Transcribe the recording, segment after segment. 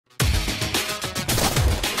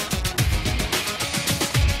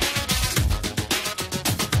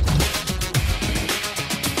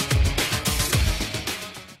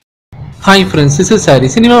Hi friends, this is Sari.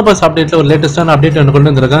 Cinemabuz update ஒரு லேட்டஸ்டான update ஒன்று கொண்டு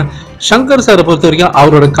வந்திருக்கேன். ஷங்கர் சாரை பொறுத்த வரைக்கும்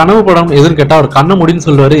அவரோட கனவு படம் எதுன்னு கேட்டால் அவர் கண்ண முடின்னு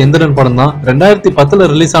சொல்லுவாரு. எந்திரன் படம் தான் 2010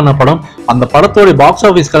 ரிலீஸ் ஆன படம். அந்த படத்தோட பாக்ஸ்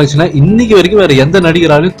ஆஃபீஸ் கலெக்ஷனை இன்னைக்கு வரைக்கும் வேற எந்த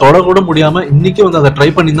நடிகராலையும் தொடக்கூட முடியாம இன்னைக்கு வந்து அதை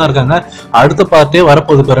ட்ரை பண்ணி தான் இருக்காங்க. அடுத்த பார்ட்டே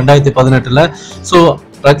வரப்போகுது இப்போ 2018. So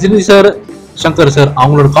Rajini sir Shankar sir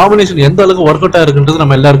அவங்களோட காம்பினேஷன் எந்த அளவுக்கு ஒர்க் அவுட் ஆயிருக்குன்றது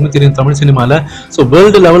நம்ம எல்லாருக்குமே தெரியும் தமிழ் சினிமாவில். ஸோ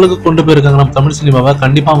வேர்ல்டு லெவலுக்கு கொண்டு போயிருக்காங்க நம்ம தமிழ் சினிமாவை.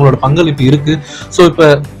 கண்டிப்பாக அவங்களோட பங்களிப்பு இருக்கு. ஸோ இப்போ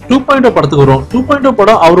 2.0 படத்துக்கு வரும். 2.0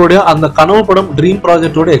 படம் அவருடைய அந்த கனவு படம் ட்ரீம்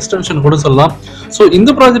ப்ராஜெக்டோட எக்ஸ்டென்ஷன் கூட சொல்லலாம். ஸோ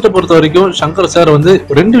இந்த ப்ராஜெக்டை பொறுத்த வரைக்கும் ஷங்கர் சார் வந்து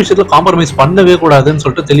 2 விஷயத்துல காம்ப்ரமைஸ் பண்ணவே கூடாதுன்னு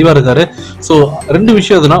சொல்லிட்டு தெளிவா இருக்காரு. ஸோ 2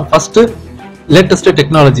 விஷயம் எதுனா, ஃபர்ஸ்ட் லேட்டஸ்ட்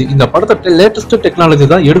டெக்னாலஜி. இந்த படத்தை லேட்டஸ்ட் டெக்னாலஜி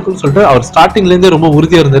தான் எடுக்கும்னு சொல்லிட்டு அவர் ஸ்டார்டிங்லேருந்தே ரொம்ப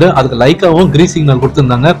உறுதியாக இருந்தாரு. அதுக்கு லைக்காவும் கிரீன் சிக்னல்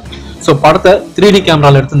கொடுத்துருந்தாங்க. ஸோ படத்தை 3D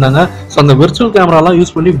கேமராவில் எடுத்திருந்தாங்க. ஸோ அந்த விர்ச்சுவல் கேமராலாம்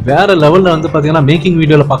யூஸ் பண்ணி வேற லெவலில் வந்து பார்த்தீங்கன்னா மேக்கிங்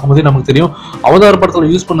வீடியோவில் பார்க்கும்போதே நமக்கு தெரியும் அவதார படத்தில்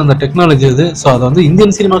யூஸ் பண்ண அந்த டெக்னாலஜி அது. ஸோ அதை வந்து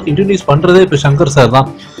இந்தியன் சினிமாவுக்கு இன்ட்ரடியூஸ் பண்ணுறதே இப்போ ஷங்கர் சார் தான்.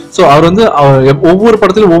 ஸோ அவர் வந்து ஒவ்வொரு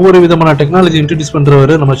படத்துலையும் ஒவ்வொரு விதமான டெக்னாலஜி இன்ட்ரடியூஸ்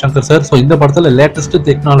பண்ணுறவர் நம்ம ஷங்கர் சார். ஸோ இந்த படத்தில் latest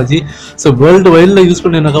technology, so world வைடில் use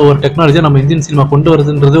பண்ணிருக்க ஒரு டெக்னாலஜியை நம்ம இந்தியன் சினிமா கொண்டு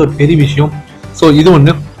வருதுன்றது ஒரு பெரிய விஷயம். ஸோ இது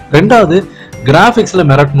ஒன்று. ரெண்டாவது, கிராஃபிக்ஸ்ல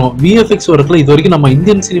மிரட்டணும். விஎஃப்எக்ஸ் ஒர்க்ல இது வரைக்கும் நம்ம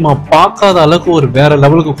இந்தியன் சினிமா பார்க்காத அளவுக்கு ஒரு வேற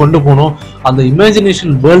லெவலுக்கு கொண்டு போகணும். அந்த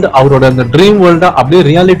இமேஜினேஷன் வேர்ல்டு, அவரோட அந்த ட்ரீம் வேர்ல்டை அப்படியே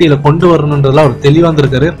ரியாலிட்டியில கொண்டு வரணுன்றதுல அவர் தெளிவா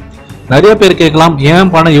இருந்திருக்காரு. நிறைய பேர் கேட்கலாம்,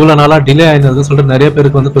 ஏன் படம் இவ்வளவு நாளா டிலே ஆயிருந்ததுன்னு சொல்லிட்டு நிறைய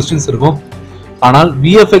பேருக்கு வந்து கொஸ்டின்ஸ் இருக்கும். ஆனால்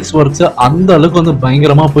விஎஃப்எக்ஸ் ஒர்க்ஸ் அந்த அளவுக்கு வந்து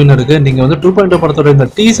பயங்கரமா போயின்னு இருக்கு. நீங்க வந்து 2.0 படத்தோட இந்த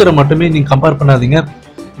டீசரை மட்டுமே நீங்க கம்பேர் பண்ணாதீங்க.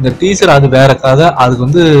 இந்த டீசர் அது வேற கதை. அதுக்கு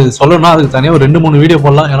வந்து சொல்லணும்னா அதுக்கு தனியாக ஒரு 2-3 வீடியோ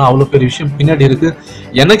போடலாம். ஏன்னா அவ்வளோ பெரிய விஷயம் பின்னாடி இருக்கு.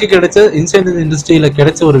 எனக்கு கிடைச்ச இன்சைட் இண்டஸ்ட்ரியில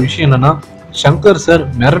கிடைச்ச ஒரு விஷயம் என்னன்னா, ஷங்கர் சார்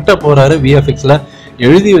மிரட்ட போறாரு விஎஃப்எக்ஸ்ல.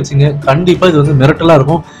 எழுதி வச்சுங்க, கண்டிப்பா இது வந்து மிரட்டலா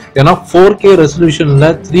இருக்கும். ஏன்னா 4K ரெசல்யூஷன்ல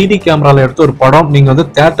 3D கேமரால எடுத்த ஒரு படம் நீங்க வந்து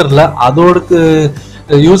தியேட்டர்ல அதோடுக்கு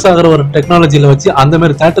யூஸ் ஆகிற ஒரு டெக்னாலஜியில வச்சு அந்த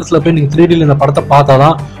மாதிரி தியேட்டர்ஸ்ல போய் நீங்க 3Dல இந்த படத்தை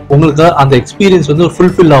பார்த்தாதான் உங்களுக்கு அந்த எக்ஸ்பீரியன்ஸ் வந்து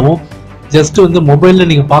ஃபுல்ஃபில் ஆகும். ஜஸ்ட் வந்து மொபைல்ல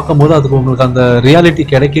நீங்க பார்க்கும்போது அதுக்கு உங்களுக்கு அந்த ரியாலிட்டி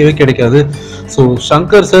கிடைக்கவே கிடைக்காது. ஸோ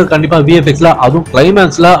ஷங்கர் சார் கண்டிப்பா விஎஃப்எக்ஸ்ல, அதுவும்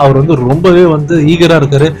கிளைமேக்ஸ்ல அவர் வந்து ரொம்பவே வந்து ஈகரா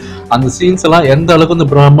இருக்காரு. அந்த சீன்ஸ் எல்லாம் எந்த அளவுக்கு வந்து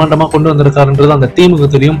பிரம்மாண்டமா கொண்டு வந்திருக்காருன்றது அந்த டீமுக்கு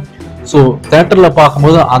தெரியும். ஸோ தியேட்டர்ல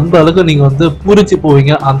பார்க்கும்போது அந்த அளவுக்கு நீங்க வந்து பூரிச்சு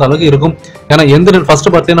போவீங்க. அந்த அளவுக்கு இருக்கும். ஏன்னா எந்திரன்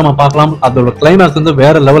ஃபர்ஸ்ட் பார்ட்லயே நம்ம பார்க்கலாம், அதோட கிளைமேக்ஸ் வந்து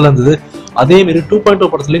வேற லெவல் இருந்தது. அதே மாதிரி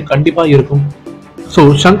 2.0 படத்துலயும் கண்டிப்பா இருக்கும். ஸோ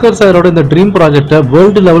ஷங்கர் சாரோட இந்த ட்ரீம் ப்ராஜெக்டை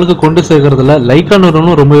வேர்ல்டு லெவலுக்கு கொண்டு சேர்க்கறதுல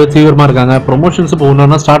லைக்கானவரும் ரொம்பவே தீவிரமா இருக்காங்க. ப்ரொமோஷன்ஸ் இப்போ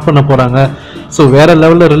ஒன்று ஸ்டார்ட் பண்ண போறாங்க. ஸோ வேற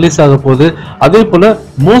லெவலில் ரிலீஸ் ஆக போகுது. அதே போல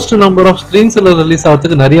மோஸ்ட் நம்பர் ஆஃப் ஸ்கிரீன்ஸ்ல ரிலீஸ்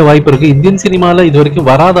ஆகிறதுக்கு நிறைய வாய்ப்பு இருக்கு. இந்தியன் சினிமாவில் இது வரைக்கும்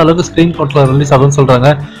வராத அளவுக்கு ஸ்கிரீன் கவுண்ட்ல ரிலீஸ் ஆகும்னு சொல்றாங்க.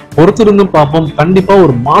 பொறுத்திருந்தும் பார்ப்போம். கண்டிப்பா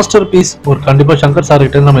ஒரு மாஸ்டர் பீஸ் ஒரு கண்டிப்பா ஷங்கர் சார்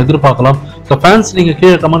கிட்ட நம்ம எதிர்பார்க்கலாம். ஸோ ஃபேன்ஸ் நீங்க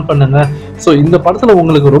கீழே கமெண்ட் பண்ணுங்க. ஸோ இந்த படத்துல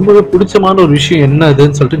உங்களுக்கு ரொம்பவே பிடிச்சமான ஒரு விஷயம்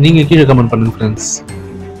என்னதுன்னு சொல்லிட்டு நீங்க கீழே கமெண்ட் பண்ணுங்க ஃப்ரெண்ட்ஸ்.